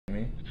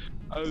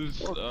I'm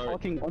sorry.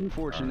 Fucking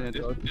unfortunate.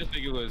 This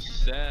nigga was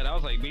sad. I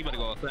was like, we better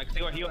go outside.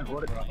 He like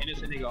voted an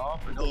innocent nigga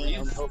off for no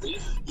reason.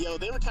 Yo,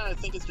 they were kind of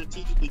thinking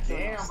strategically.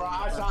 Damn, bro,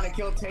 I was trying to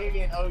kill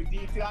Tavian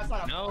OD too. I was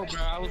trying to. No,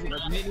 bro, I was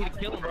gonna need to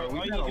kill him, bro.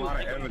 We got a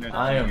lot of evidence.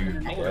 I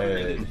am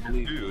dead.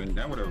 And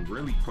that would have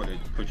really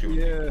put you.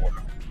 Yeah.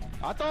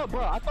 I thought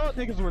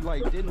niggas were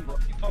like didn't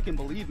fucking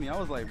believe me. I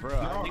was like, bro,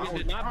 niggas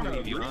did not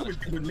believe you.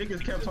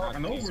 Niggas kept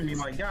talking over me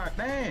like, god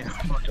damn.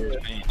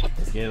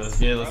 Let's get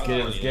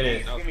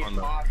it.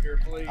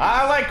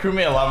 I like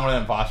crewmate a lot more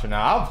than imposter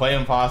now. I'll play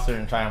imposter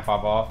and try and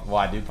pop off. Well,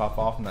 I do pop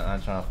off. I'm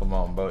not trying to flip my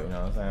own boat, you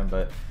know what I'm saying?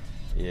 But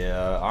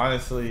yeah,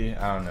 honestly,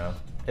 I don't know.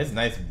 It's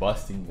nice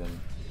busting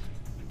them.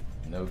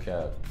 No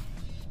cap.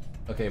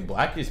 Okay,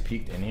 Black just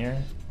peeked in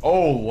here.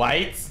 Oh,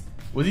 lights?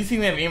 Was he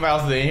seeing if anybody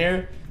else is in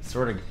here?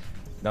 Sort of.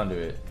 Don't do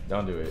it.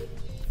 Don't do it.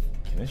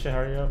 Can this shit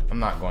hurry up? I'm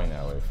not going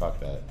that way. Fuck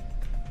that.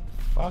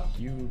 Fuck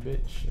you,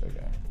 bitch.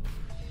 Okay.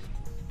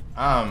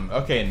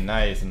 Okay,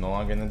 nice. I'm no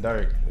longer in the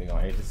dark. They're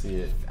gonna hate to see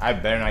it. I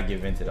better not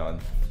get vented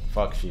on.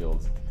 Fuck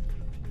shields.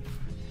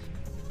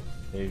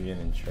 Avian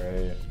and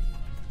Trey.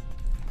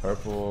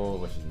 Purple,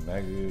 which is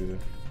Megu,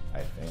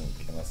 I think.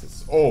 Unless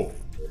it's. Oh!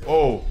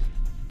 Oh!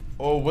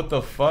 Oh, what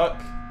the fuck?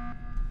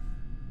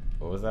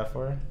 What was that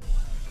for?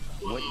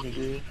 What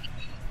nigga?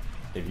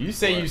 If you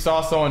say you saw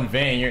someone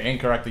vent, you're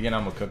incorrect again.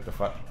 I'm gonna cook the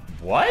fuck.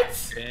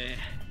 What?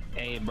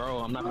 Hey, bro,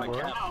 I'm not gonna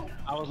cap.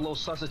 I was a little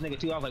sus this nigga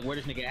too. I was like, where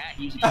this nigga at?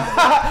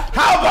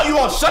 How about you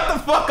all shut the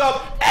fuck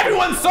up?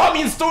 Everyone saw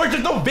me in storage.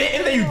 There's no vent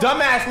in there, you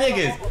dumbass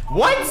niggas.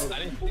 What?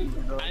 I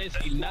didn't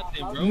see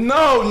nothing, bro.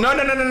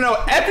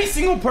 No. Every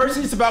single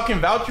person just about can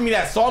vouch for me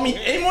that saw me.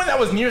 Anyone that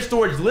was near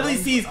storage literally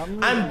sees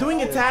I'm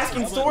doing a task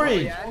in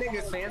storage. Yeah, that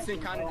nigga Samson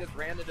kind of just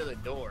ran into the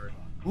door.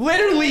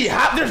 Literally,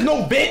 there's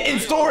no vent in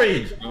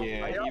storage.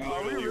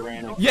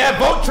 Yeah,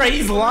 vote Trey,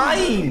 he's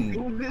lying.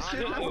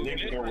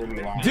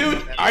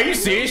 Dude, are you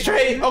serious,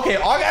 Trey? Okay,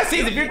 all I gotta say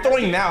is if you're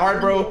throwing that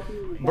hard, bro,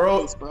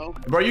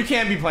 you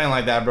can't be playing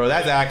like that, bro.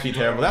 That's actually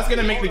terrible. That's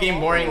gonna make the game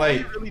boring.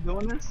 Like,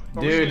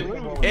 dude,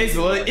 it's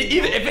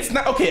even if it's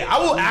not okay. I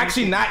will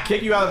actually not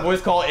kick you out of the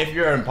voice call if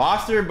you're an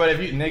imposter. But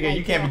if you, nigga,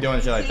 you can't be doing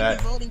shit like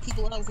that.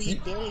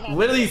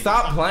 Literally,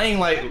 stop playing.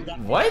 Like,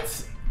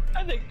 what?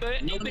 I think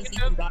that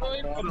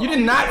you did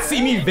not see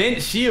me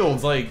vent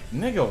shields, like,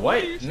 nigga,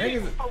 what?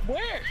 Nigga,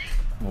 where?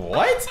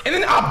 What? And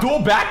then Abdul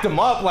backed him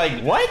up,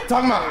 like, what?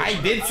 Talking about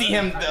I did see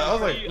him. I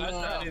was like,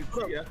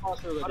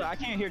 I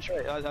can't hear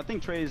Trey. I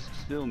think Trey's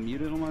still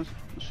muted on my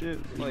shit.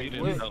 Like,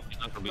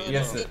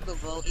 yes, skip the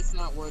vote. It's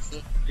not worth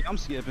it. Yeah, I'm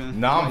skipping.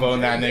 No, I'm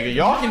voting that nigga.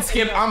 Y'all can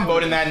skip. I'm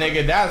voting that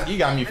nigga. That's, you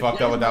got me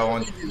fucked up with that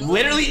one.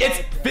 Literally,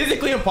 it's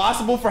physically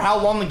impossible for how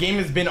long the game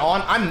has been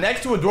on. I'm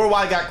next to a door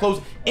while I got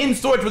close in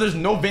storage where there's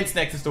no vents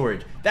next to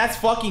storage. That's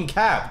fucking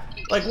cap.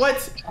 Like,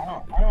 what?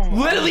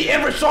 Literally,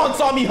 Rashawn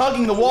saw me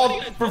hugging the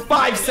wall for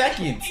 5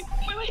 seconds.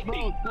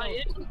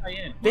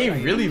 They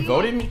really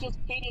voted me?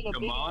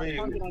 Come on.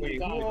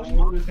 Wait, who else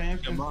voted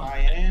Samson?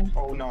 Cyan?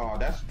 Oh no,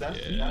 that's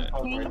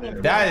right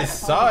there. That is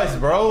sus,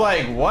 bro.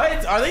 Like,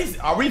 what?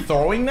 Are we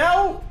throwing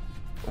now?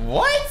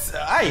 What?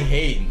 I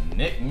hate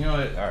Nick. You know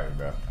what? Alright,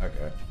 bro.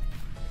 Okay.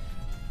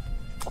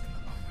 Oh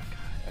my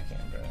god, I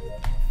can't, bro.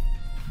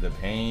 The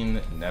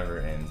pain never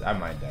ends. I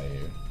might die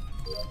here.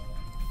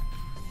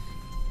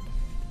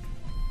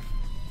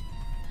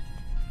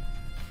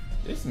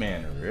 This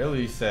man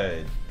really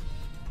said,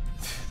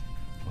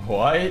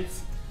 what?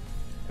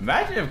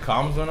 Imagine if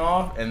comms went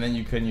off and then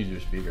you couldn't use your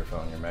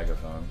speakerphone, your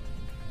megaphone.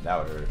 That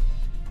would hurt.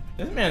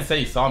 This man said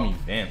he saw me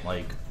vent.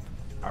 Like,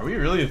 are we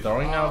really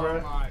throwing now,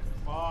 bro? My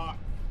fuck.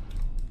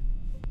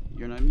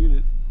 You're not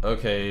muted.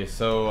 Okay,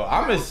 so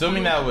I'm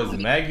assuming that was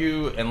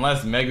Megu,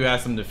 unless Megu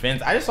has some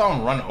defense. I just saw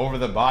him run over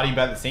the body,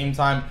 but at the same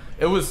time,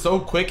 it was so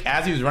quick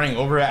as he was running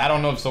over it. I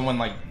don't know if someone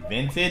like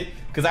vented,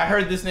 because I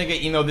heard this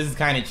nigga, you know, this is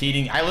kind of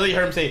cheating. I literally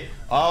heard him say,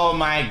 oh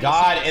my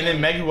god, and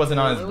then Megu wasn't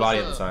on his body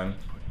at the time.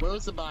 Where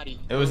was the body?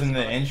 It was in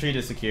the entry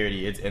to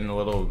security. It's in the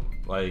little,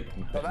 like,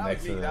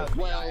 next to the...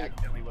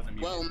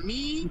 Well,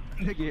 me,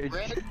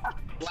 Red,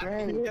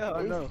 Black,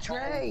 It's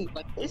Trey.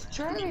 It's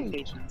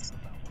Trey.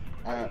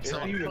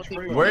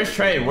 Where's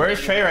Trey?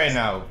 Where's Trey right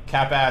now?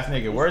 Cap ass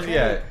nigga. Where's he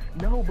at?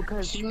 No,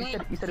 because you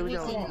said it was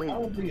on. I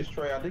don't think it's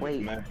Trey. I think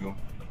it's Matthew.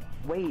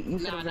 Wait, you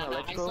said it was on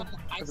electrical?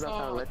 I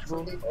saw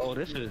electrical? Oh,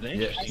 this is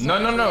dangerous. Yeah.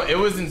 No. It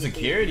was in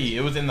security.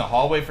 It was in the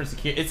hallway for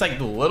security. It's like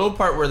the little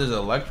part where there's an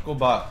electrical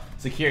box.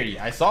 Security.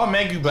 I saw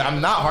Megu, but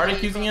I'm not hard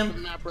accusing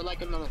him.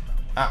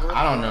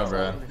 I don't know,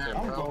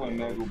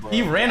 bro.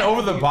 He ran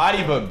over the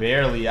body, but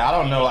barely. I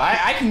don't know.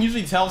 I can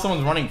usually tell if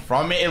someone's running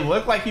from it. It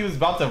looked like he was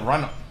about to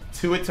run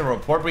to it to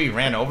report, but he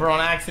ran over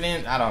on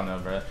accident. I don't know,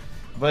 bro.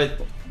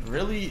 But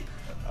really,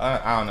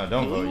 I don't know.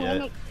 Don't vote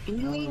yet. Do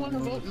you really want to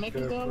vote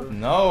Megu though?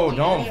 No,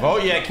 don't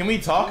vote yet. Can we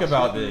talk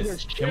about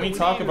this? Can we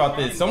talk about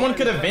this? Someone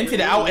could have vented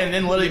out and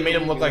then literally made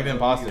him look like the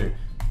imposter.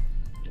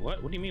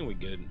 What? What do you mean we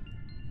good?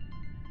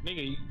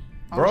 Nigga,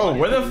 bro,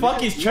 where the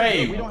fuck is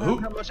Trey?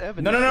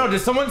 No.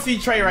 Does someone see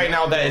Trey right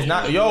now that is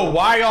not? Yo,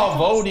 why are y'all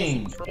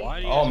voting?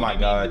 Oh my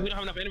god. We don't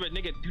have enough evidence,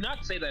 nigga. Do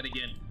not say that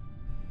again.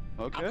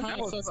 Okay. I'm kind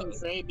of sussing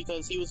Trey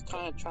because he was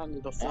kind of trying to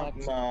deflect.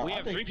 We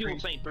have 3 people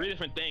saying 3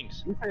 different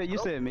things. You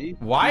said me.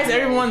 Why is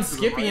everyone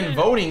skipping and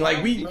voting?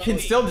 Like, we can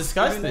still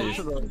discuss this.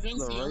 I'm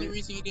convinced the only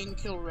reason he didn't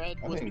kill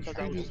Red was because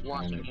I was just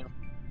watching him.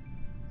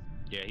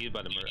 Yeah, he's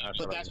about to murder.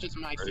 But that's just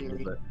my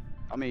theory.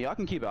 I mean, y'all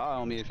can keep an eye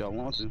on me if y'all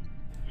want to.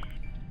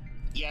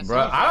 Yes,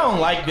 Bro, I don't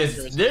like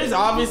this. There's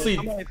obviously.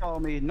 Somebody follow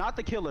me. Not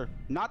the killer.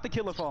 Not the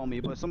killer follow me,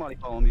 but somebody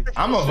follow me.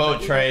 I'm gonna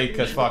vote Trey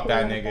because fuck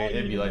that nigga.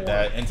 It'd be like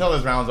that. Until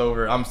this round's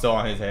over, I'm still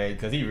on his head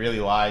because he really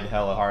lied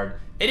hella hard.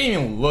 It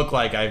didn't even look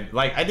like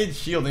I did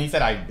shield and he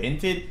said I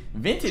vented.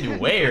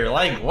 Vented where?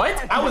 Like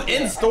what? I was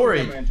in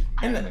storage.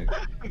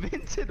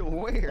 Vented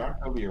where?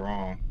 I could be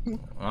wrong. When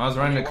I was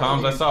running the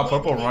comms, I saw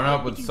Purple run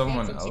up with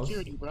someone else.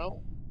 Security, bro.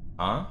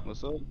 Huh?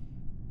 What's up?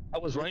 I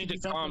was running to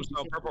comms,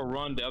 so Purple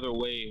run the other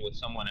way with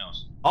someone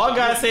else. All I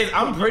gotta say is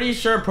I'm pretty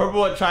sure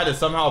Purple would try to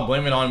somehow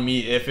blame it on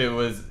me if he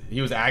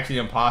was actually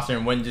an imposter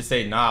and wouldn't just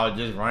say nah, I would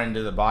just run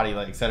into the body,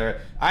 like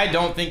etc. I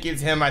don't think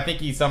it's him. I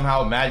think he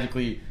somehow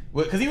magically,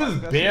 because he was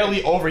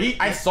barely over.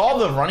 I saw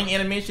the running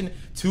animation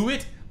to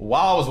it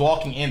while I was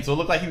walking in, so it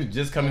looked like he was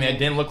just coming in. It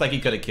didn't look like he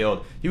could have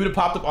killed. He would have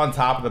popped up on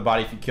top of the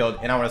body if he killed,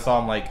 and I would have saw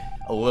him like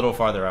a little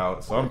farther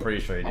out. So I'm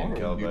pretty sure he didn't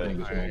kill, but I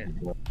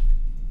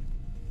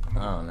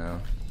don't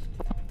know.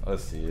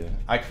 Let's see.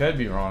 I could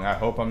be wrong. I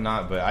hope I'm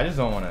not, but I just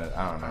don't want to.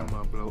 I don't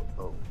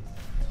know.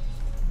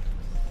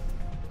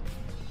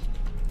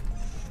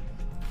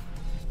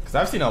 Because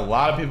I've seen a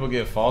lot of people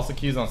get false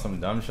accused on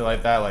some dumb shit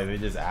like that. Like they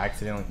just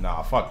accidentally.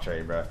 Nah, fuck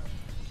Trey, bro.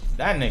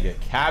 That nigga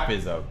Cap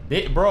is a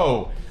bit.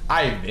 Bro,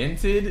 I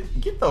vented.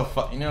 Get the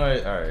fuck. You know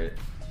what? Alright.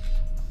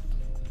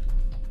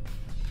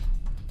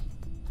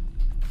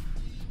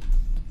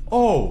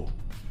 Oh.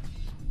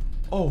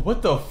 Oh,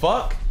 what the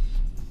fuck?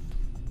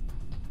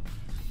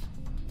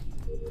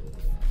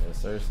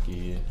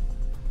 Sirski.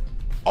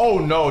 Oh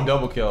no,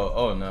 double kill.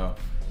 Oh no.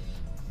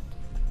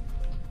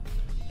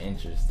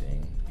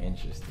 Interesting.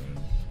 Interesting.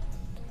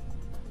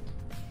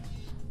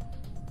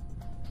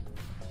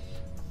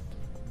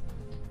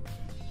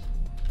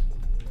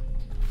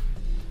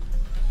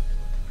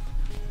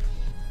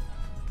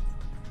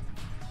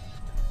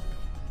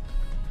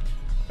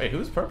 Wait,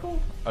 who's purple?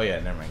 Oh yeah,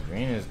 never mind.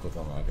 Green is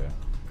Glaucoma. Okay.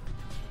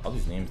 All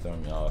these names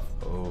throwing me off.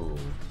 Oh.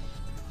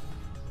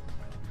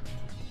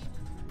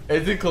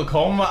 Is it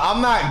glaucoma?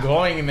 I'm not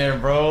going in there,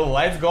 bro.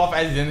 Lights go off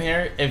as he's in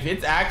here. If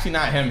it's actually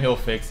not him, he'll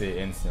fix it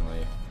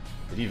instantly.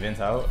 Did he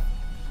vent out?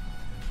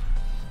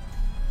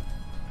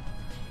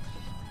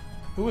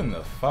 Who in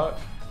the fuck?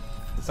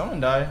 Did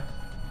someone die?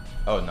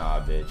 Oh, nah,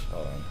 bitch.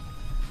 Hold on.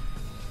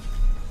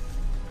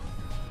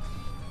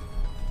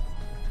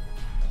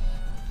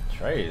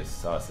 Trey is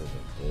sus as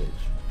a bitch.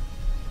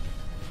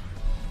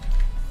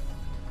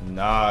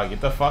 Nah,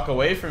 get the fuck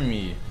away from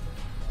me.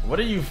 What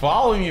are you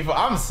following me for?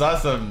 I'm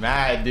sus of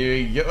mad,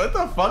 dude. What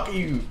the fuck are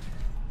you?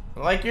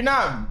 Like, you're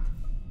not.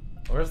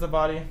 Where's the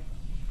body?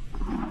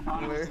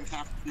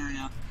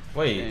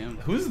 Wait, damn.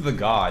 Who's the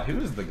god?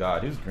 Who's the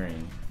god? Who's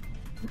green?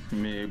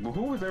 Me, but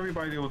who was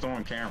everybody that was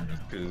on camera?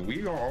 Because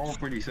we are all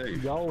pretty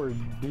safe. Y'all were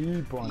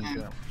deep on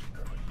camera.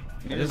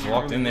 I just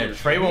walked in there.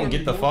 Trey won't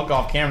get the fuck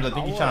off cameras. I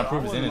think he's trying to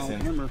prove his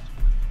innocence.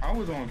 I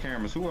was on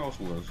cameras. Who else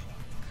was?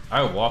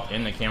 I walked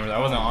in the cameras. I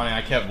wasn't on it.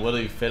 I kept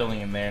literally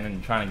fiddling in there and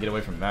then trying to get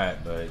away from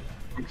Matt, but...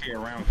 Okay,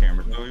 around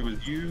cameras. So it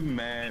was you,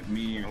 Matt,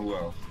 me, and who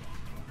else?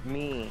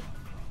 Me.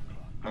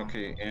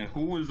 Okay, and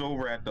who was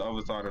over at the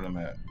other side of the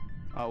map?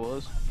 I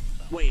was.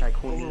 Wait,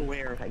 Tycoon. over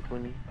where?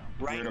 Tycoon.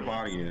 Right. Where the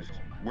body is.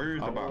 Where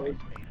is the body?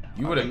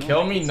 You would have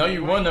killed me? No,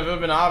 you wouldn't have. It would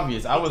have been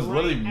obvious. I was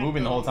literally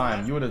moving the whole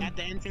time. You would have... At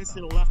the entrance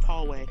to the left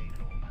hallway.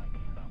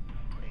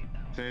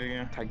 Say it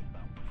again.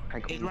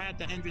 It's right at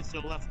the entrance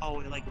to the left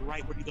hallway, like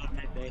right where you go to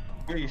med bay.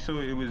 Wait, so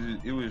it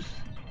was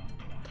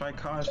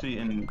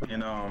Taikashi and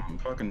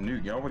fucking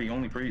Nuke. Y'all were the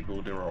only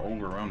people that were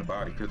over around the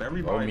body, because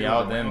everybody. Roll me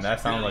out then. That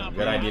sounds like a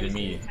good idea to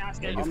me.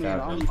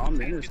 I'm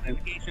innocent.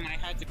 I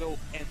had to go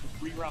and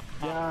reroute.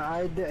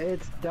 Yeah,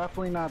 it's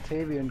definitely not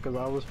Tavian because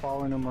I was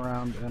following him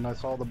around and I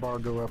saw the bar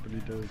go up and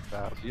he did his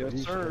fast. Yes,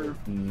 sir.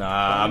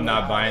 Nah, I'm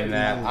not buying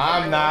that.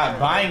 I'm not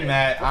buying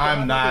that.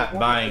 I'm not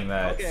buying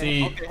that. Okay,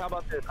 see. Okay, how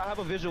about this? I have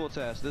a visual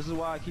test. This is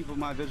why I keep with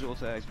my visual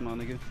tags, my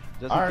nigga.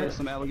 Just All in right. case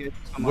some allegations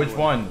come Which my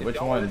one? way.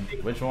 Which one?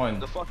 Which one?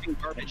 The fucking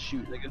garbage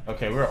shoot, nigga.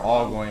 Okay, we're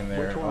all going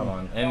there. Hold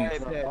on. And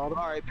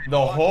Alright,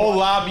 the whole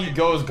lobby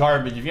goes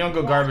garbage. If you don't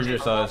go garbage, you're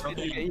sus. y'all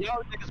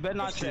niggas better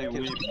not check.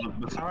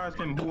 Besides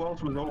him, who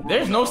else was over?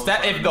 There's no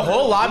stat. If the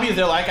whole lobby is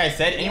there, like I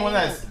said, anyone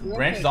that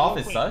branches off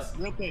is sus.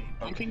 Real quick,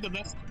 I think the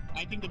best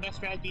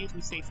strategy is we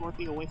stay 4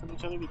 feet away from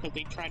each other because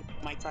they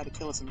might try to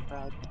kill us in the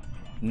crowd.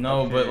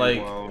 No, Okay, but like,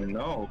 well,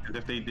 no, because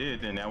if they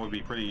did, then that would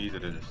be pretty easy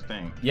to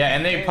distinct. yeah,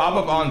 and they pop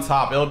up on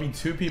top. It'll be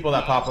 2 people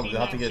that pop up. They'll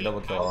have to get a double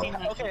kill off.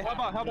 Okay,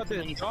 how about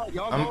this?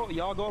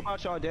 Y'all go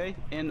about y'all day,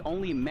 and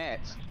only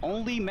Matt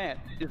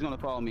is gonna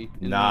follow me.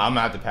 Nah, I'm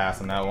gonna have to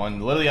pass on that one.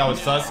 Literally, I was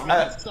sus.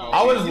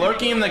 I was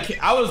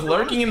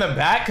lurking in the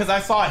back because I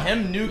saw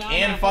him, Nuke,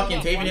 and fucking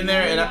Tavian in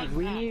there, and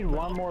We need one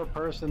one more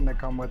person to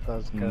come with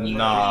us.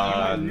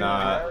 Nah.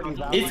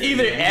 It's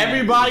either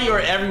everybody or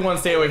everyone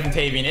stay away from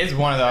Tavian. It's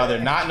one or the other.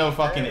 Not no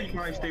fucking.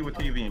 Everybody stay with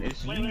Tavian.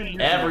 It's you.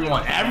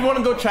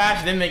 Everyone go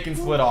trash, then they can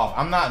split off.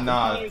 I'm not.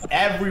 Nah.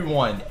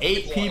 Everyone.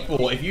 8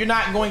 people. If you're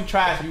not going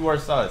trash, you are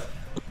sus.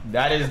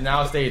 That is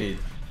now stated.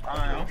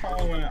 Alright, I'm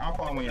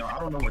following y'all. I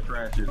don't know what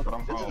trash is, but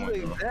I'm following This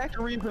is y'all. the exact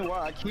reason why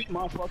I keep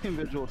my fucking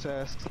visual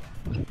tasks.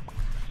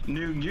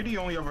 Dude, you're the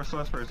only other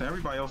sus person.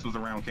 Everybody else was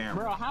around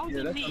camera. Bro, how is Yeah,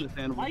 it that's me?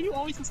 understandable. Why are you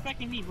always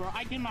suspecting me, bro?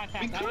 I did my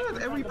task. Because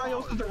everybody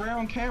else is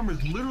around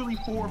cameras. Literally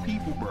 4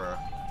 people, bro.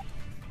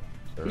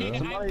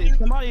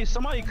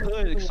 Somebody could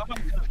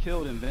have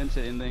killed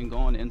Invented and then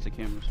gone into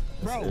cameras.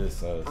 Bro, This is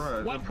sus.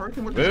 Bro, the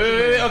person with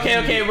Wait,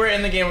 okay, we're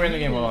in the game,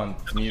 hold on.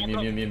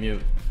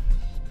 Mute.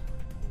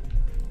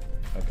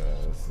 Okay,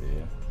 let's see.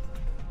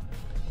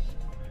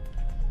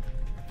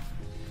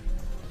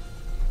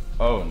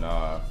 Oh,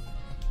 nah.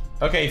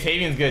 Okay,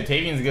 Tavian's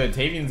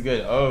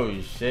good. Oh,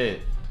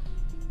 shit.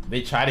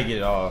 They try to get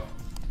it off.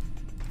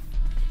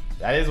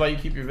 That is why you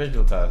keep your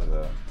visual tasks,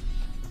 though.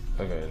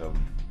 Okay, so...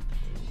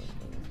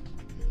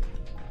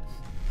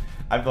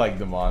 I feel like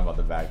Damon about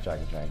to backtrack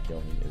and try and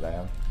kill me. Is that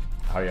him?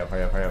 Hurry up.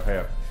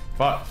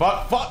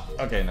 Fuck.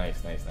 Okay,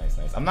 nice.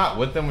 I'm not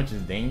with them, which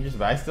is dangerous,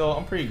 but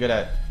I'm pretty good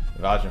at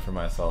vouching for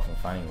myself and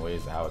finding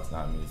ways how it's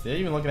not me. So they're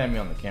even looking at me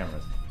on the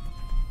cameras.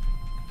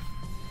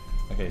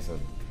 Okay, so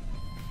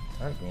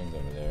Dark Green's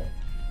over there.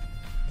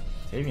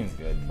 Tavian's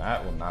good.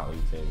 Matt will not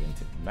leave Tavian.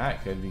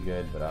 Matt could be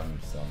good, but I'm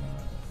still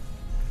not.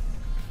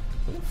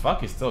 Who the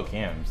fuck is still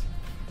Cams?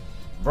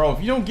 Bro,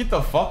 if you don't get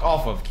the fuck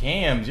off of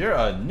Cams, you're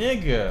a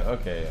nigga.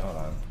 Okay, hold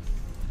on.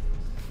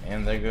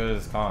 And there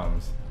goes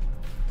comms.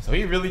 So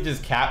he really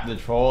just capped the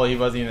troll. He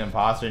wasn't even an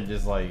imposter and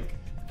just like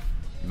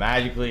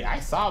magically, I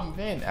saw him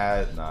vent.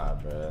 Nah,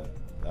 bro.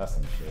 That's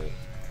some shit.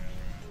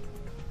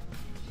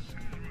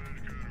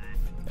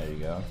 There you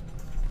go.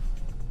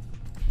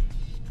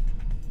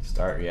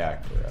 Start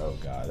reactor. Oh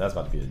god, that's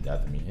about to be the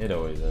death of me. It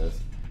always is.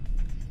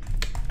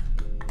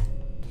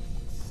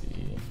 Let's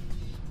see.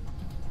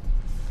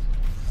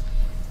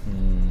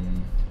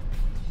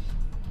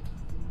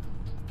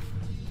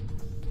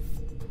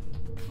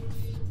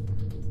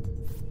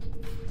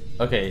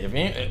 Okay,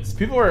 if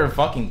people are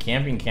fucking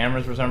camping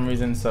cameras for some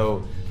reason,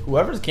 so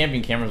whoever's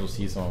camping cameras will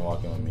see someone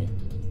walking with me.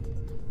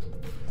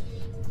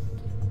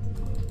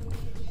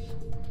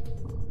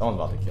 Someone's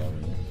about to kill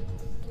me.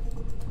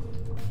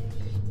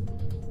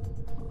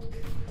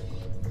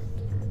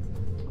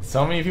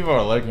 So many people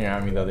are looking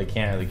at me though, they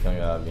can't really kill me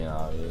without being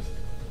obvious.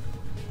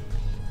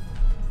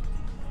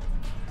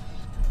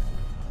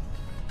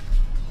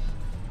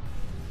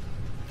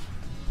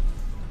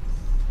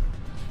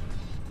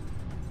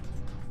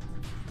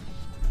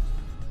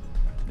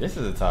 This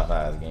is a tough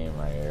ass game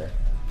right here.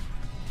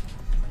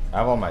 I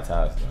have all my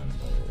tasks done,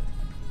 but...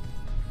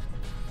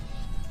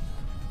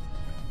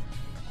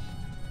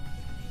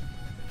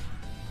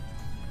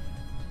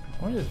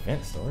 I want to just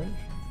vent storage?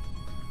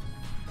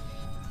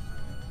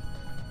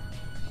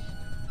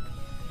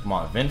 Come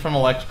on, vent from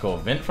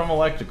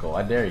electrical,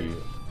 I dare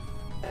you.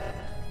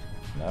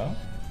 No?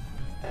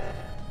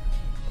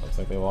 Looks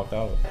like they walked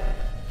out.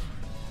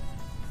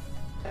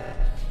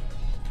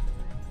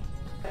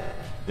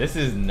 This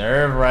is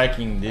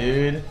nerve-wracking,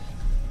 dude.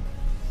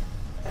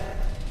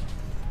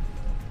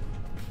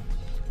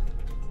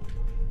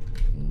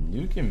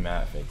 Nuke and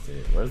Matt fix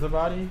it. Where's the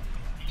body?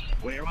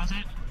 where was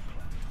it?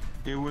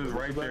 It was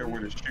right there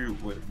where the chute,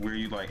 where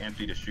you like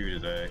empty the chute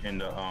is at, in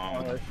the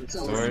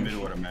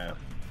middle of the map.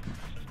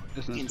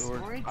 Just in In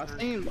storage.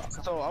 storage,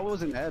 So I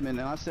was an admin,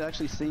 and I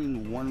actually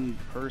seen one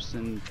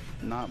person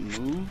not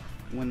move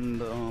when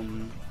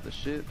the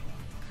shit,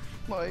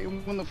 like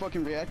when the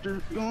fucking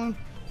reactor going.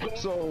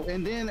 So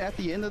and then at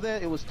the end of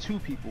that, it was 2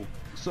 people.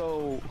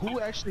 So who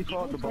actually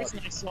called the body?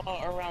 Person I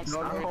saw around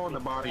No, I called the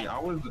body. The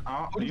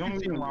only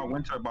reason why I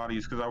went to the body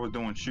is because I was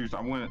doing shoots.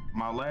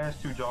 My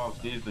last 2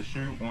 jobs is the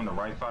shoot on the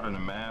right side of the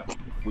map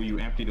where you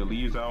empty the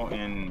leaves out,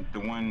 and the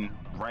one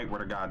right where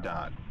the guy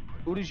died.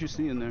 Who did you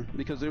see in there?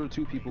 Because there were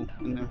 2 people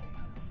in there.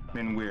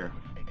 And where?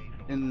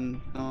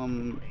 In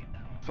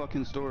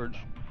fucking storage.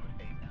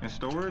 In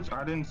storage?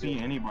 I didn't see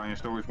anybody in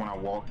storage when I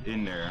walked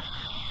in there.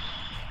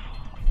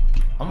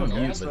 I'm a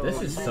mute, but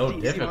this is so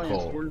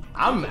difficult.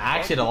 I'm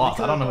actually at a loss.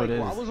 I don't know who it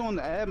is. I was on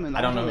the admin.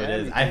 I don't know who it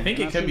is. I think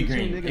it could be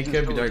green. It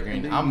could be dark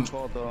green.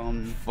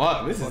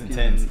 Fuck, this is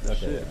intense.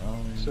 Okay.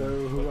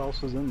 So who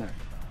else is in there?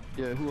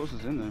 Yeah, who else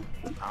is in there?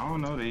 I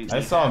don't know.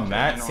 I saw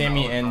Matt,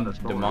 Sammy, and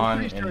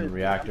Damon in the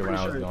reactor when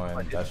I was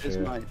going. That's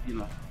true.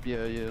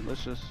 Yeah.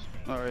 Let's just.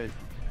 All right.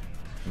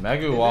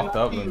 Megu walked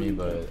up with me,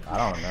 but I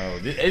don't know.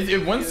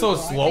 It went so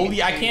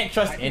slowly. I can't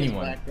trust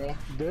anyone.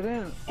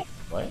 Didn't.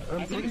 What?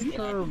 I'm pretty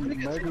sure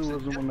Megu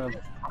was the one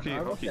that. Okay.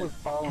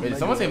 Wait,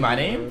 someone say my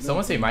name?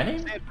 Someone say my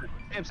name?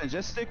 Samson,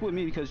 just stick with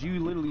me because you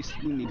literally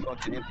see me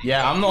fucking empty.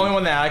 Yeah, I'm the only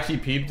one that actually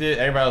peeped it.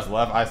 Everybody else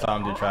left. I saw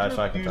him do trash,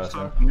 so I can trust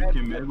him.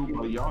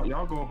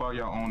 Y'all go about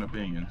your own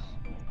opinions.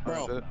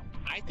 Bro,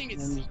 I think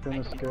it's. I'm just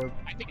gonna skip.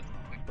 I think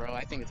it's bro.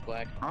 I think it's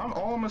black. All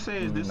I'm gonna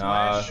say is this Nah.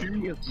 last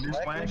shoot.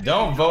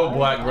 Don't vote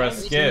black, bro.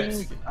 Skip.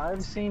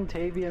 I've seen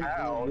Tavian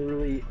do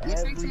literally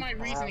Listen to every my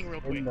reasoning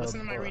real pass quick. in the Listen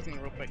to my book.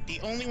 reasoning real quick. The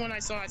only one I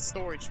saw at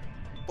storage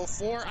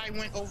before I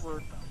went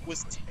over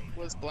was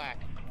black.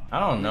 I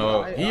don't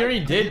know. He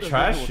already did did a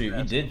trash visual shoot. He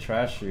test. did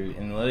trash shoot,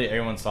 and literally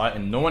everyone saw it,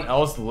 and no one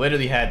else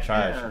literally had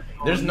trash. Yeah.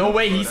 There's no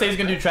way he says he's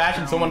gonna do trash,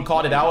 and someone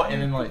called it out, and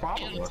then like.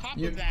 And on top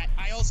of that,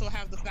 I also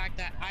have the fact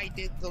that I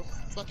did the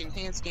fucking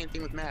hand scan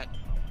thing with Matt.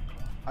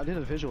 I did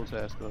a visual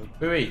test though.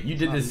 Wait, you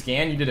did the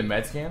scan? You did a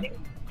med scan?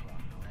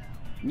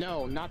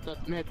 No, not the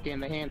med scan,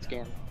 the hand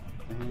scan.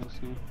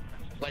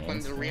 Like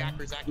when the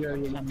reactor's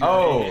active.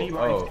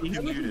 Oh.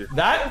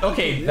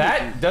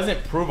 That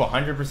doesn't prove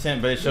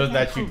 100%, but it shows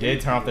that you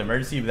did turn off the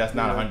emergency, but that's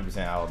not 100%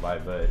 alibi,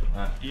 but.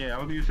 Yeah,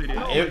 I was gonna say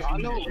that. I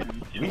know.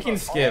 We can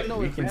skip.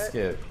 We can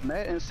skip.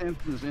 Matt and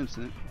Simpson's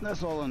instant.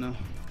 That's all I know.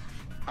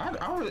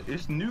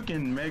 It's Nuke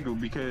and Megu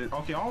because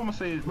all I'm gonna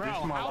say is this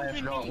is my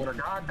last job. When a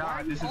guy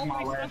died, this is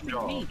my last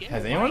job.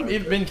 Has anyone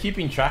been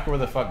keeping track of where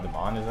the fuck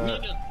Devon is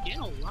at? Nigga, get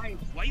a life.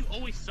 Why you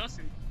always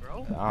sussing,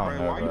 bro? I don't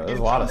know, Why you bro. There's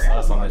a get lot of so mad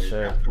sus on about this it?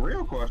 shit. That's the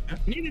real question.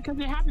 Nigga, because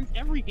it happens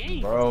every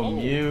game. Bro,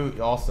 mute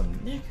awesome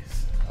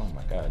niggas. Oh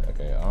my god.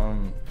 Okay,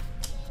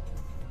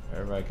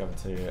 everybody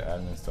cafeteria,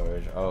 admin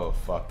storage. Oh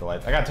fuck the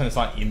lights. I gotta turn this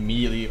on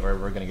immediately or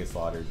we're gonna get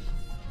slaughtered.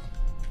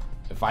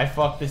 If I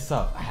fuck this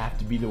up, I have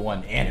to be the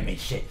one to animate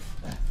shit.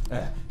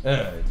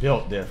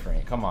 Built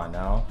different. Come on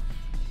now.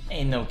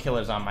 Ain't no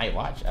killers on my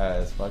watch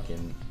as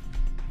fucking.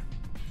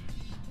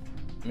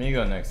 Let me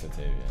go next to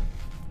Tavian.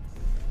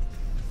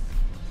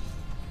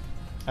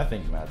 I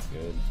think Matt's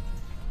good.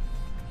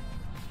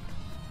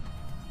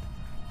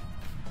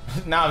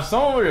 Now, if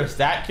someone were to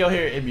stat kill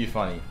here, it'd be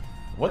funny.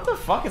 What the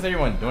fuck is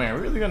everyone doing? Are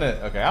we really gonna?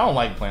 Okay, I don't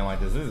like playing like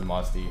this. This is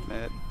musty.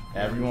 Matt,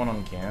 Everyone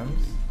on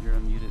cams. you're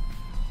unmuted.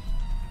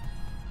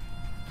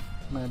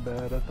 My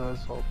bad, I thought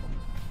I saw them.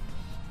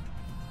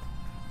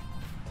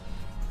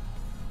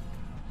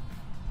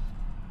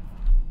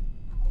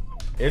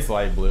 It's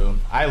light blue.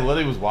 I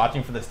literally was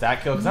watching for the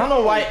stat kill because I don't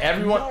know why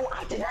everyone. No,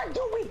 I did not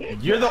do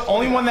it. You're the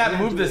only one that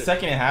moved the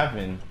second it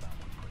happened.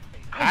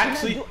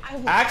 Actually,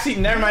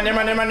 never mind.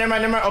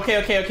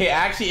 Okay.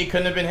 Actually, it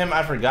couldn't have been him.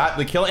 I forgot.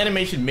 The kill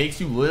animation makes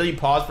you literally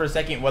pause for a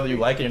second, whether you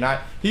like it or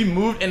not. He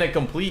moved in a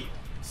complete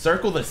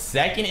circle the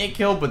second it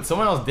killed, but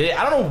someone else did it.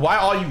 I don't know why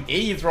all you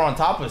idiots were on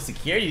top of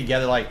security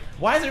together. Like,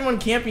 why is everyone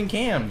camping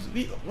cams?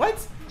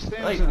 What?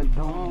 Like,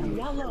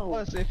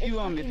 Plus, if you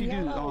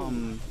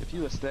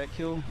do a stat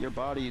kill, your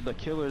body, the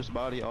killer's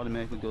body,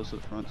 automatically goes to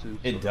the front too.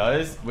 it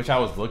does, which I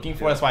was looking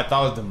for. That's why I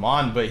thought it was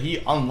Damon, but he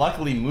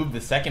unluckily moved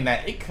the second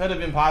that it could have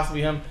been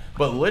possibly him.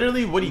 But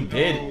literally, what he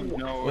did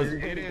was.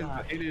 It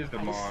is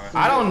Damon.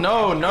 I don't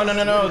know.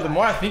 No. The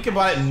more I think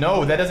about it,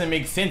 no, that doesn't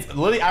make sense.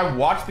 Literally, I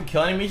watched the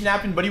kill animation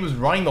happen, but he was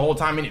running the whole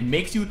time, and it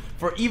makes you,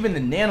 for even the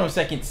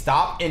nanosecond,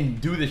 stop and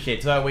do the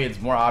shit, so that way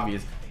it's more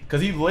obvious.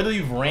 Because he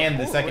literally ran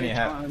the second it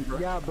happened.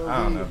 Yeah, but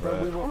I don't know,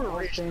 but bro. we were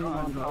all standing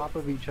on top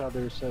of each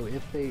other, so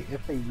if they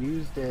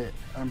used it,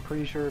 I'm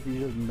pretty sure if you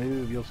just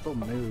move, you'll still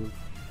move.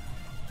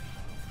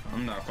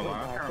 I'm not gonna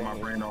lie, I turned my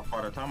brain off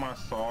by the time I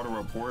saw the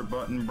report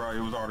button, bro.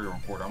 It was already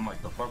reported. I'm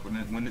like, the fuck,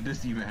 when did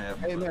this even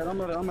happen? Hey man,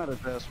 I'm at a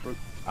pass, bro.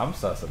 I'm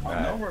sus of I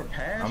that. know we're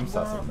past, I'm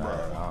sus of bro.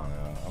 that. I don't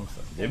know. I'm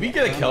sus. Did we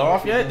get a killer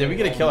off yet?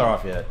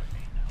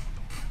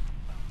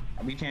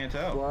 We can't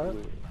tell. What?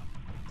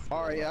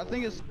 All right, yeah, I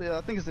think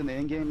it's in the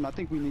end game. I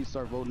think we need to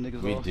start voting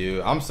niggas We off.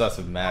 do. I'm sus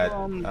of Matt.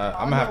 I'm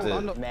gonna have to.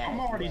 I'm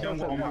already done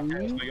with all my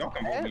past, so y'all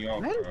can vote me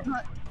off, Matt is bro.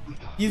 not.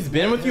 He's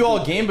been with you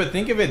all game, but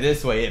think of it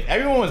this way: if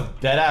everyone was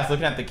dead ass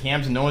looking at the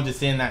cams and no one just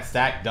sitting in that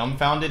stack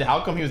dumbfounded,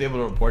 how come he was able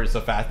to report it so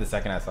fast the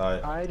second I saw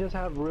it? I just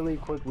have really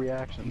quick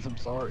reactions. I'm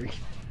sorry.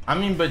 I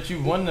mean, but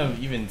you wouldn't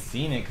have even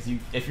seen it because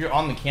if you're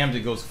on the cams, it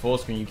goes full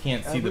screen. You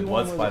can't see the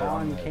blood splatter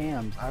on on there.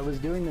 cams. I was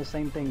doing the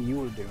same thing you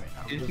were doing.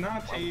 It's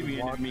not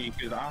Tavian to me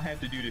because I had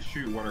to do the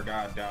shoot where the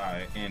guy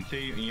died, and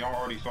y'all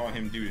already saw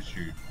him do the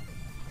shoot.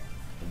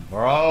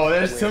 Bro,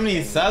 there's too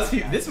many sus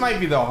people. This might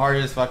be the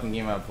hardest fucking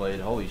game I've played.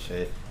 Holy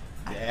shit.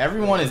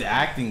 Everyone is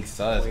acting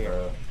sus,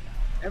 bro.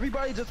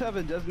 Everybody just have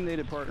a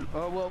designated partner.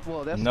 Oh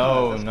well, that's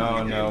No,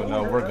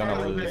 that's we're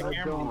gonna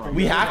lose.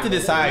 We have to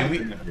decide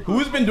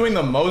who's been doing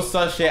the most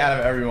sus shit out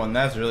of everyone.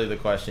 That's really the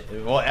question.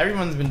 Well,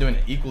 everyone's been doing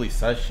equally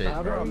sus shit,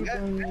 bro.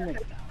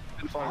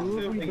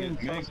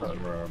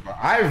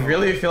 I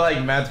really feel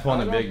like Matt's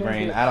pulling a big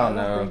brain. I don't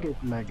know.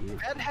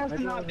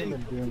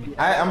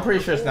 I'm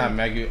pretty sure it's not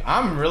Megu.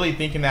 I'm really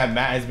thinking that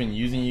Matt has been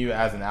using you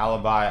as an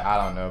alibi.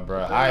 I don't know,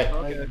 bro.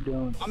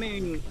 I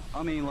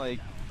mean, like.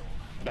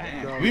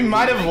 We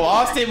might have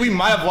lost it.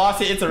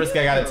 It's a risk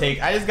I gotta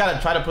take. I just gotta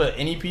try to put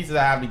any pieces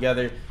I have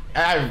together.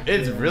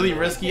 It's really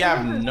risky. I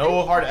have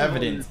no hard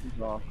evidence.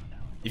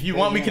 If you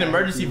want, we can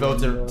emergency vote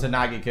to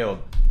not get killed.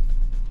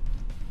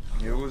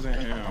 It wasn't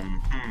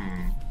him.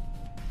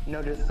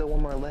 No, there's still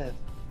one more left.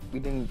 We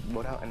didn't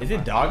vote out. Is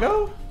it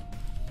Doggo?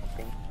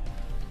 Okay.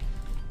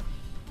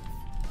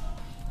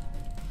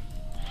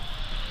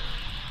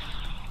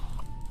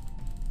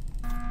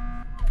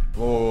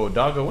 Whoa,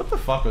 Doggo, what the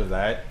fuck was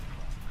that?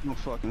 No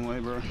fucking way,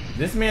 bro.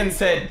 This man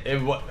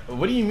said,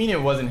 what do you mean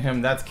it wasn't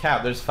him? That's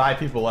cap. There's 5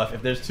 people left.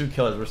 If there's 2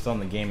 killers, we're still in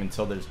the game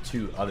until there's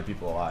 2 other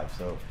people alive.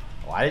 So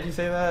why did you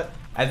say that?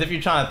 As if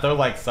you're trying to throw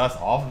like sus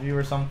off of you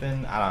or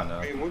something? I don't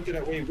know.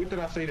 What did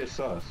I say to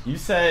sus? You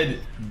said,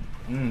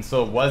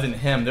 so it wasn't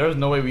him. There was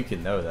no way we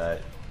could know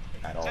that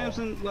at all.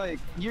 Samson, like,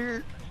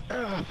 you're...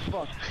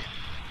 fuck.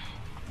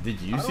 Did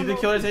you see the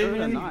killer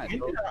Tavian? I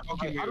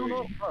don't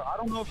know. Bro, I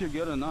don't know if you're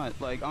good or not.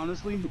 Like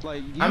honestly,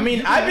 like. I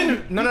mean, I've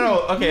been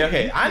no.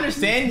 Okay. I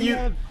understand you.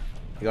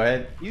 Go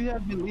ahead. You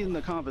have been leading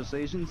the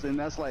conversations, and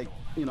that's like,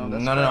 you know.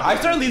 That's no. I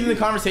started leading the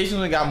conversations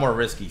when it got more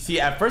risky.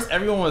 See, at first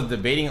everyone was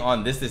debating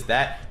on this,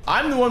 that.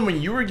 I'm the one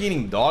when you were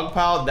getting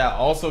dogpiled that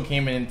also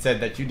came in and said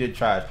that you did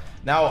trash.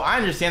 Now I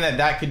understand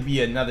that could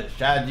be another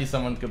strategy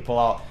someone could pull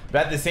out,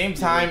 but at the same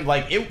time,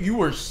 like you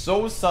were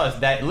so sus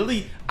that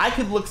literally I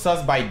could look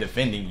sus by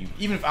defending you,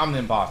 even if I'm the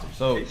imposter.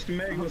 So I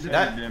did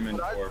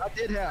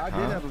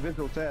have a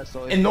visual task.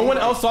 So and no one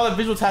else saw the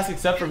visual task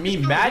except for me.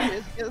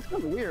 Maddie. It's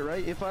kind of weird,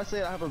 right? If I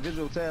say I have a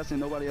visual task and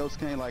nobody else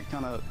can like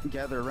kind of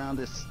gather around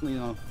this, you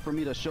know, for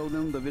me to show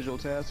them the visual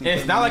task. And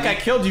it's not like I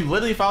killed you.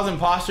 Literally, if I was an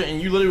imposter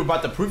and you literally were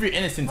about to prove your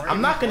innocence,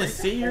 I'm not gonna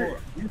sit here.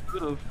 You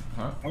could have.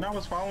 Huh? When I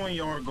was following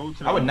y'all go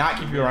to the, I would not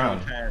keep you around.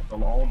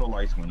 All the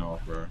lights went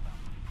off, bro.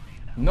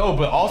 No,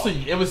 but also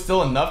it was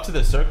still enough to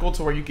the circle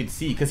to where you could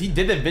see, because he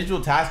did the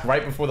visual task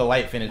right before the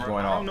light finished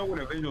going off. I don't know what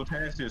a visual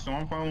task is, so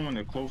I'm following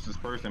the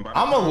closest person.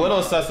 I'm a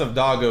little sus of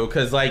Doggo,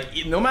 because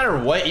like no matter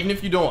what, even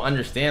if you don't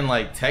understand,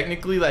 like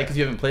technically, like because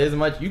you haven't played as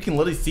much, you can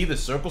literally see the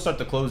circle start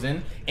to close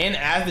in, and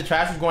as the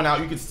trash was going out,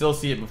 you could still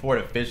see it before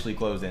it officially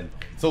closed in.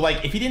 So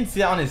like if he didn't see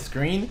that on his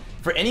screen,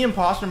 for any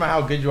imposter, no matter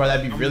how good you are,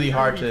 that'd be really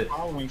hard to.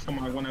 Following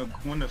someone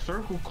when the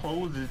circle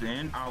closes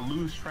in, I'll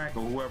lose track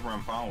of whoever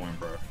I'm following,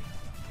 bro.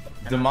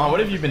 Demon, what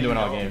have you been doing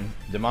all game?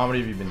 Demon, what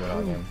have you been doing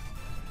all game?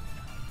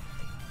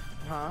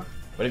 Huh?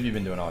 What have you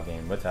been doing all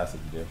game? What task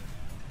did you do?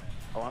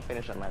 Oh, I'm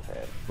finished on my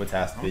task. What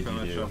task did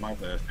you do? My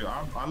task.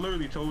 I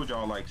literally told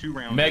y'all like 2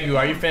 rounds. Megu,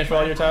 are you finished with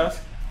all your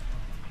tasks?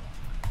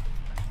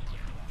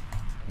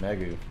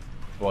 Megu.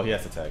 Well, he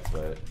has to text,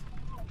 but.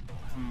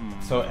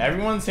 So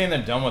everyone's saying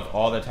they're done with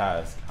all their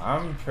tasks.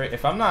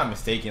 If I'm not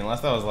mistaken,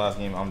 unless that was the last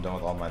game, I'm done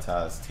with all my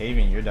tasks.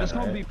 Tavian, you're done. It's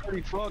gonna right? be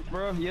pretty fucked,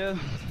 bro. Yeah,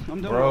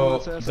 I'm done bro,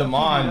 with all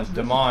my tasks.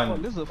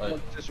 Demon. This is a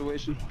fucked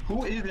situation.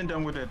 Who isn't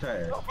done with their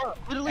task?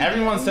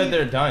 Everyone said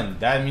they're done.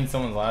 That means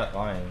someone's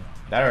lying.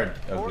 That or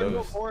a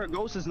ghost. Or a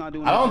ghost is not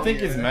doing. I don't think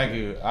it's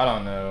Megu. I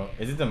don't know.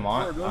 Is it Demon?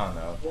 I don't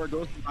know. Or a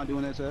ghost is not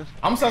doing that test.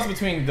 I'm sus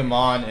between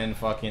Demon and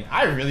fucking.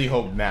 I really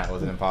hope Matt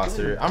was an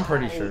imposter. I'm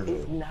pretty sure.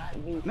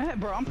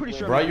 Matt, bro, I'm pretty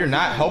sure. Bro, you're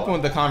not helping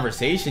with the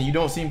conversation. You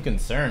don't seem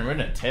concerned. We're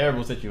in a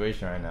terrible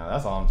situation right now.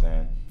 That's all I'm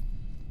saying.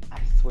 I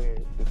swear,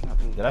 it's not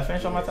me. Did I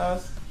finish all my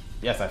tasks?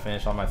 Yes, I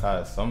finished all my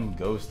tasks. Some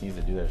ghost needs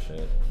to do their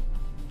shit.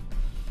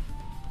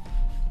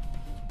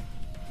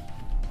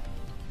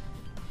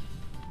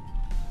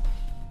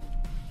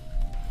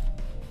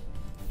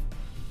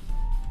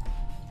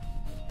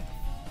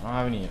 I don't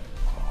have any.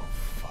 Oh,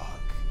 fuck.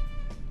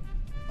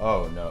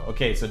 Oh, no.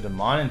 Okay, so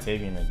Demon and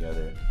Tavian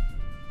together.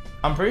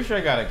 I'm pretty sure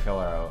I got a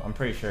killer out. I'm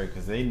pretty sure,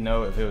 because they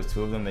know if it was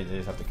 2 of them, they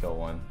just have to kill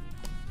 1.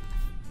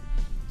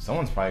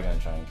 Someone's probably going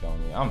to try and kill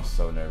me. I'm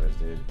so nervous,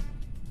 dude.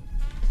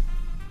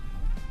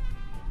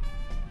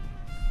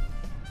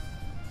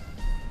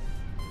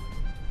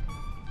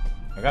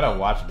 I gotta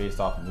watch based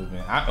off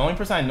movement. The only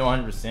person I know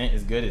 100%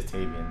 is good is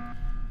Tavian.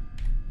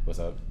 What's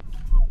up?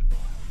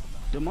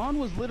 Demon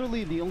was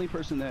literally the only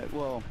person that,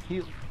 well,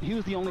 he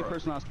was the only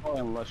person I saw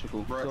in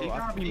electrical. Bro, so it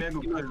gotta be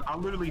Megu because I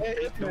literally.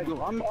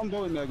 Megu. I'm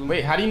going Megu.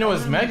 Wait, how do you know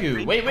it's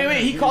Megu? Wait.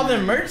 He called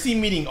an emergency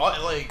meeting.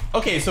 Like,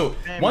 okay, so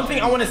one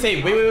thing I want to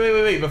say.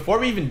 Wait. Before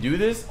we even do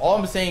this, all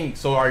I'm saying.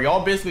 So are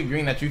y'all basically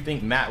agreeing that you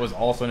think Matt was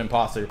also an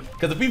imposter?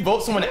 Because if we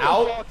vote someone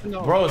out,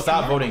 bro,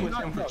 stop voting.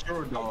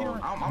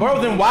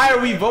 Bro, then why are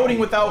we voting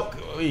without?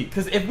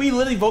 Because if we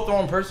literally vote the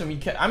wrong person, we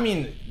can. I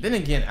mean, then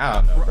again, I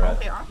don't know, bro.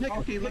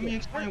 Okay, let me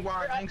explain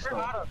why I think so.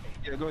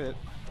 Yeah, go ahead.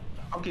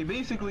 Okay,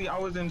 basically I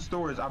was in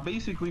stores. I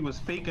basically was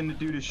faking to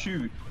do the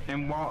shoot,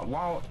 and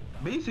while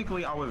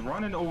basically I was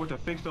running over to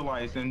fix the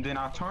lights, and then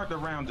I turned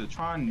around to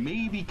try and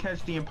maybe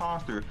catch the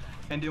imposter,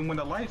 and then when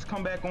the lights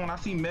come back on, I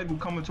see Megu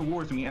coming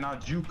towards me, and I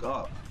juke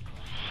up.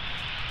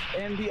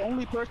 And the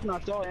only person I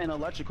saw in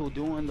electrical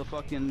doing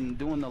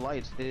the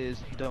lights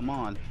is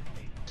Demon.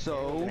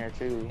 So,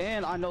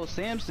 and I know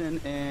Samson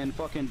and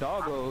fucking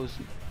Doggos.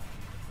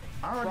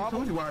 I already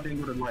told you why I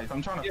didn't go to the lights.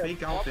 I'm trying to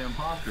fake out the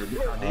imposter.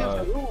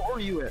 Where were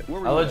you at?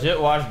 I legit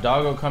watched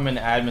Doggo come in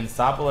admin,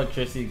 stop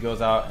electricity,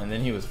 goes out, and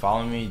then he was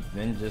following me,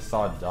 then just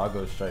saw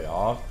Doggo straight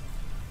off.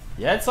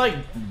 Yeah, it's like,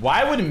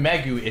 why would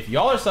Megu, if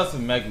y'all are sus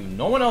with Megu,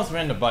 no one else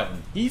ran the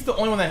button. He's the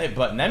only one that hit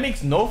button. That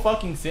makes no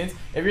fucking sense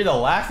if you're the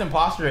last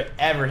imposter to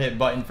ever hit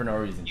button for no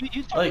reason.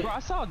 Like, bro, I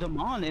saw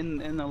Demon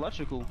in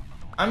electrical.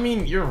 I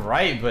mean, you're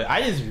right, but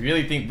I just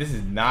really think this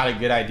is not a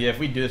good idea. If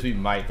we do this, we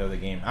might throw the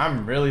game.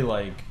 I'm really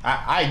like,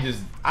 I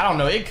don't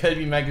know. It could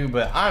be Megu,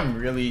 but I'm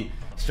really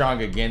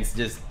strong against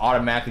just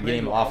automatically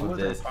getting him off of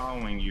this.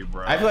 Following you,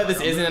 bro. I feel like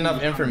this isn't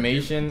enough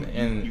information,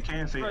 and you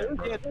can't say that,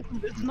 bro. Yeah,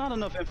 it's not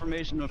enough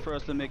information for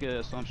us to make an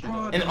assumption.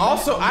 And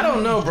also, I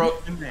don't know, bro.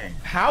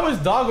 How is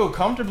Doggo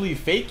comfortably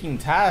faking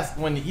tasks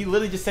when he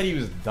literally just said he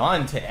was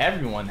done to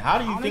everyone? How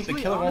do you think the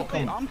killer won't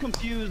come? I'm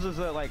confused as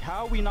to, like,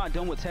 how are we not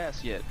done with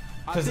tasks yet?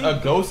 Because a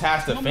ghost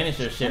has to finish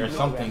their shit or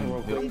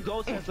something.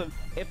 Ghost has to.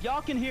 If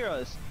y'all can hear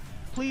us,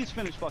 please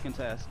finish fucking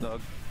tasks,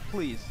 Doug.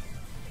 Please.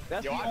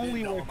 That's the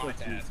only way for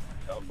it.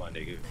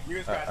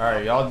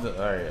 Alright, y'all.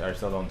 Alright,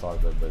 still don't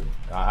talk though, but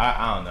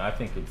I don't know. I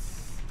think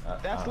it's.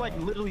 That's like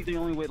literally the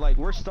only way. Like,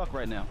 we're stuck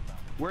right now.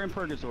 We're in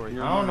purgatory.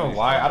 I don't know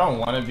why. I don't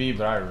want to be,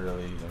 but I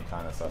really am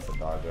kind of sus of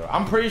Doggo.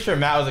 I'm pretty sure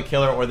Matt was a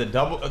killer or the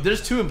double.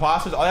 There's 2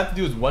 imposters. All they have to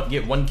do is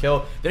get 1 kill.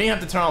 They don't even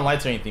have to turn on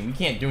lights or anything. We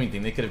can't do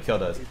anything. They could have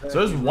killed us.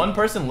 So there's 1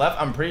 person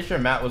left. I'm pretty sure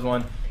Matt was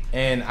one.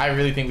 And I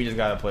really think we just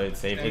gotta play it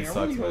safe. It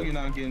sucks. You're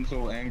not getting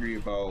so angry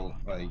about,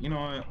 like, you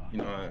know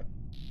what?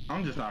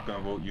 I'm just not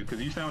gonna vote you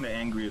because you sounded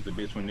angry as a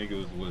bitch when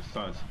niggas was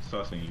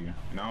sussing you,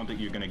 and I don't think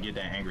you're gonna get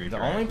that angry. The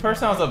only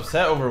person I was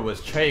upset over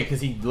was Trey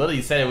because he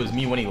literally said it was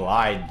me when he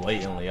lied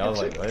blatantly. I was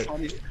like, what?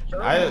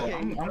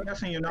 I'm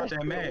guessing you're not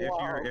that mad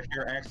if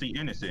you're actually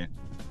innocent.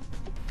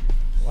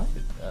 What?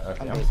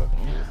 Okay, I'm so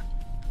confused.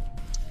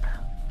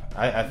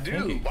 I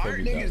think dude, why are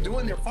niggas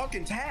doing their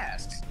fucking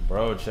tasks?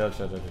 Bro, chill.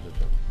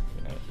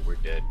 We're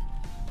dead.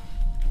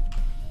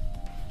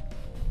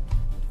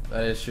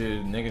 That is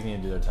true. Niggas need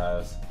to do their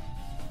tasks.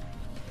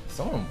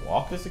 Someone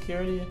walk the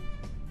security?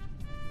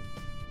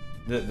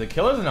 The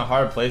killer's in a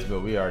hard place,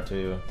 but we are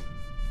too.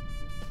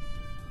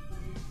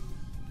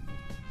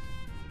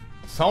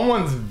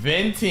 Someone's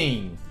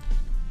venting.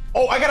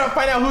 Oh, I gotta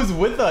find out who's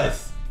with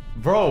us.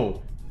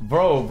 Bro.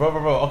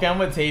 Okay, I'm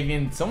with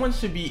Tavian. Someone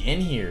should be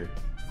in here.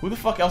 Who the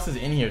fuck else is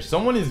in here?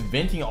 Someone is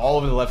venting all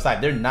over the left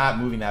side. They're not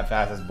moving that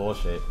fast. That's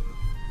bullshit.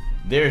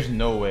 There's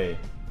no way.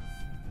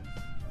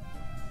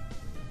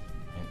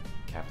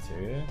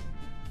 Cafeteria?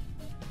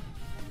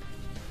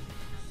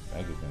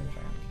 Megu's gonna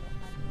try and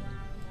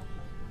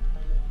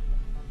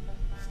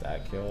kill.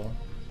 Stat kill.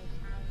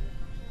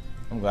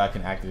 I'm glad I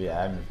can activate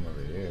admin from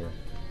over here.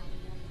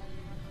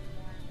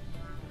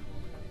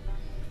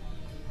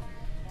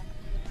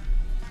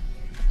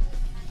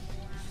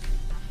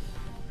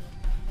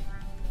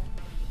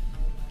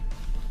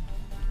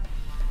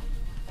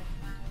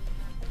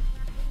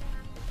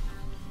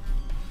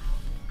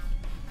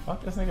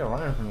 Fuck this nigga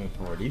running from me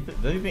for? Do you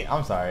think?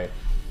 I'm sorry.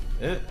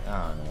 I don't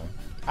know.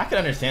 I could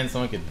understand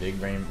someone could big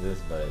brain this,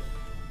 but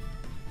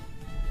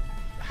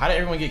how did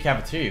everyone get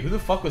cafeteria? Who the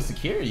fuck was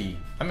security?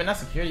 I mean, not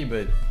security,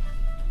 but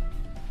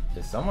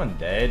is someone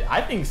dead? I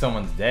think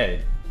someone's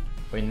dead.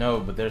 Wait, no,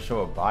 but there's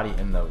show a body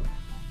in the.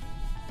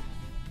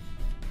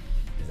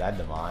 Is that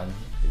Damon?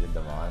 Is it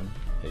Damon?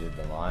 Is it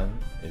Damon?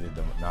 Is it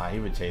Damon? Nah, he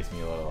would chase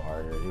me a little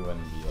harder. He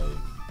wouldn't be like.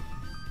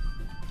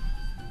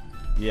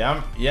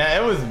 Yeah,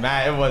 it was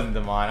Matt. It wasn't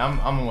Damon. I'm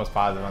almost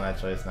positive on that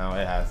choice now.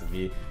 It has to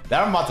be.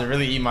 That I'm about to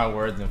really eat my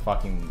words and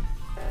fucking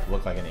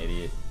look like an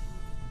idiot.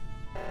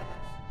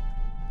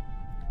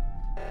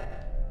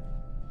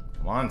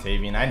 Come on,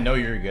 Tavian. I know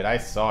you're good. I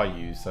saw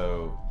you,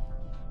 so.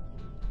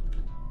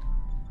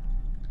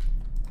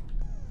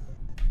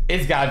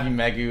 It's gotta be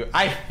Megu.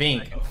 I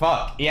think.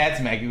 Fuck. Yeah,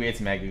 it's Megu.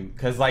 It's Megu.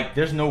 Cause like,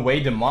 there's no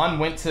way Damon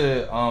went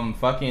to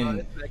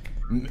fucking.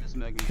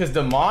 Because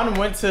Damon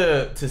went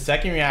to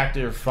second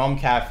reactor from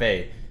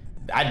Cafe.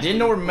 I didn't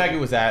know where Megu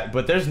was at,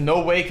 but there's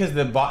no way because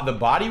the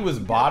body was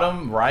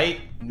bottom right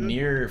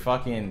near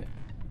fucking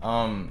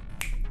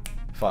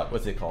fuck,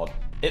 what's it called?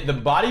 The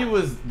body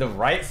was the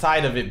right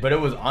side of it, but it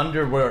was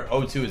under where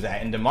O2 is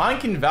at. And Damon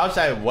can vouch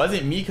that it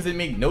wasn't me because it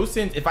made no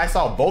sense if I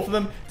saw both of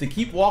them to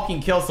keep walking,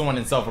 kill someone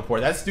and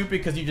self-report. That's stupid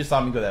because you just saw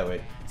me go that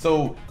way.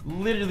 So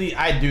literally,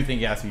 I do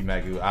think it has to be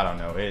Megu. I don't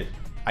know.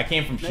 I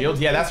came from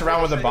Shields. Yeah, that's around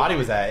where the body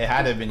was at. It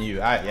had to have been you.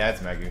 Yeah, it's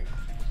Megu.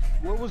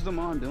 What was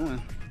Damon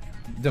doing?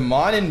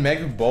 Damon and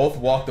Megu both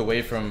walked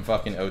away from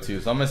fucking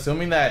O2. So I'm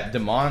assuming that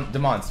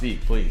Damon,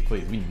 speak, please.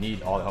 We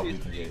need all the help we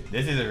can get.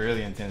 This is a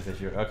really intense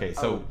issue. Okay,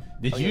 so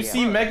did you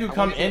see Megu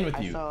come in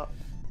with you?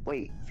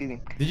 Wait, excuse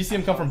me. Did you see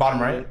him come from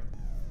bottom right?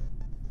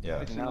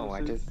 Yeah. No,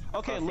 I just.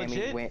 Okay,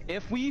 legit.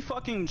 If we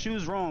fucking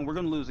choose wrong, we're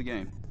gonna lose the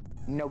game.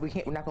 No, we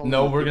can't. We're not gonna.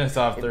 No, we're gonna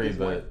stop 3,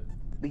 but.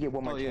 We get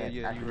one more chance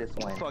after this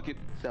one. Fuck it.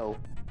 So.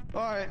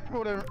 Alright,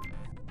 whatever.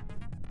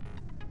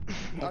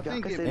 I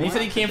think and he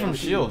said he came from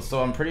Shields,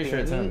 so I'm pretty sure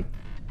it's him.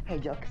 Hey,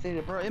 y'all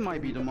consider, bro, it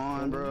might be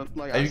Damon, bro.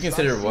 Like, have you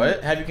considered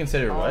what? Have you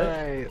considered what?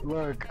 Alright,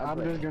 look,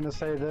 I'm just gonna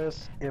say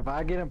this. If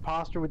I get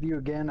imposter with you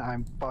again,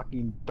 I'm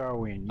fucking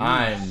throwing.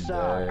 I'm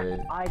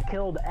dead. I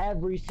killed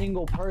every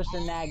single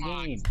person that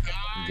game.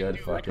 Good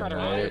fucking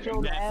night. I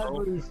killed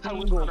every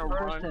single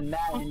person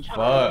that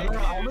entire Fuck.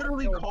 I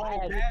literally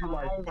called you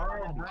like 5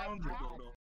 rounds ago.